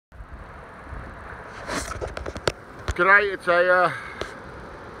G'day, it's a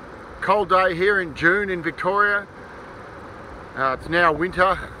cold day here in June in Victoria. It's now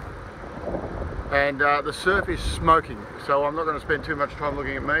winter and the surf is smoking, so I'm not going to spend too much time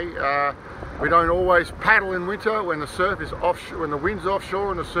looking at me. We don't always paddle in winter. When the surf is offshore, when the wind's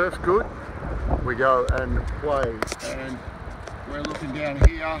offshore and the surf's good, we go and play. And we're looking down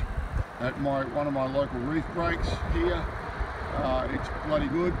here at one of my local reef breaks here. It's bloody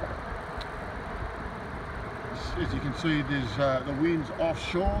good. As you can see, there's the wind's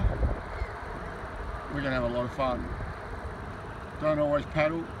offshore. We're going to have a lot of fun. Don't always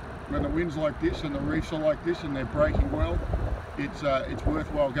paddle. When the wind's like this and the reefs are like this and they're breaking well, it's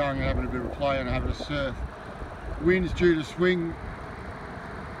worthwhile going and having a bit of a play and having a surf. Wind's due to swing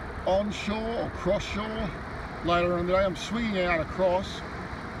onshore or cross shore later on today. I'm swinging out across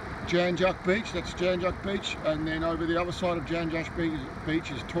Janjuk Beach, that's Janjuk Beach, and then over the other side of Janjuk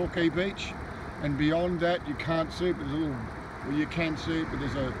Beach is Torquay Beach. And beyond that, you can't see it, but there's a little, well, you can see it, but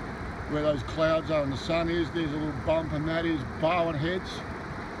there's where those clouds are and the sun is, there's a little bump, and that is Barwon Heads.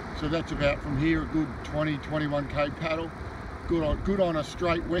 So that's about from here a good 20-21k paddle. Good on a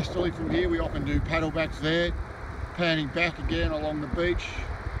straight westerly from here. We often do paddle backs there, panning back again along the beach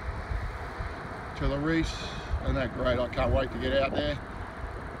to the reefs, and that's great. I can't wait to get out there.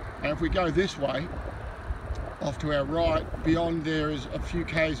 And if we go this way, off to our right, beyond there is a few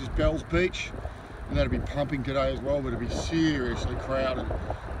k's is Bells Beach, and that'll be pumping today as well, but it'll be seriously crowded.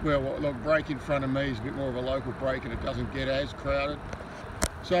 Well, look, break in front of me is a bit more of a local break and it doesn't get as crowded.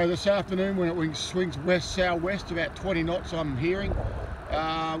 So this afternoon, when it swings west-southwest, about 20 knots I'm hearing,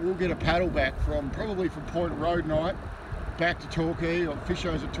 we'll get a paddle back probably from Point Road night back to Torquay, or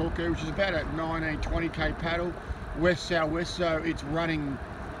Fisho's at Torquay, which is about a 19-20k paddle, west-southwest, so it's running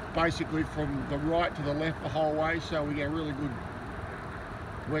basically from the right to the left the whole way, so we get a really good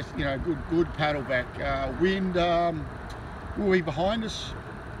west, good paddle back. Wind will be behind us.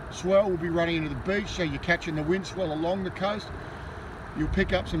 Swell will be running into the beach, so you're catching the wind swell along the coast. You'll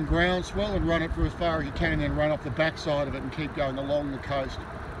pick up some ground swell and run it for as far as you can, and then run off the backside of it and keep going along the coast.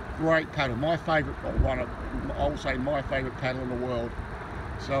 Great paddle, my favourite one. I'll say my favourite paddle in the world.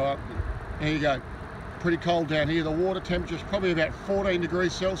 So there you go. Pretty cold down here. The water temperature is probably about 14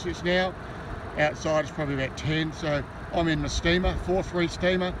 degrees Celsius now. Outside it's probably about 10, so I'm in the steamer, 4-3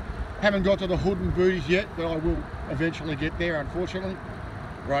 steamer. Haven't got to the hood and booties yet, but I will eventually get there, unfortunately.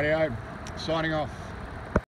 Rightio, signing off.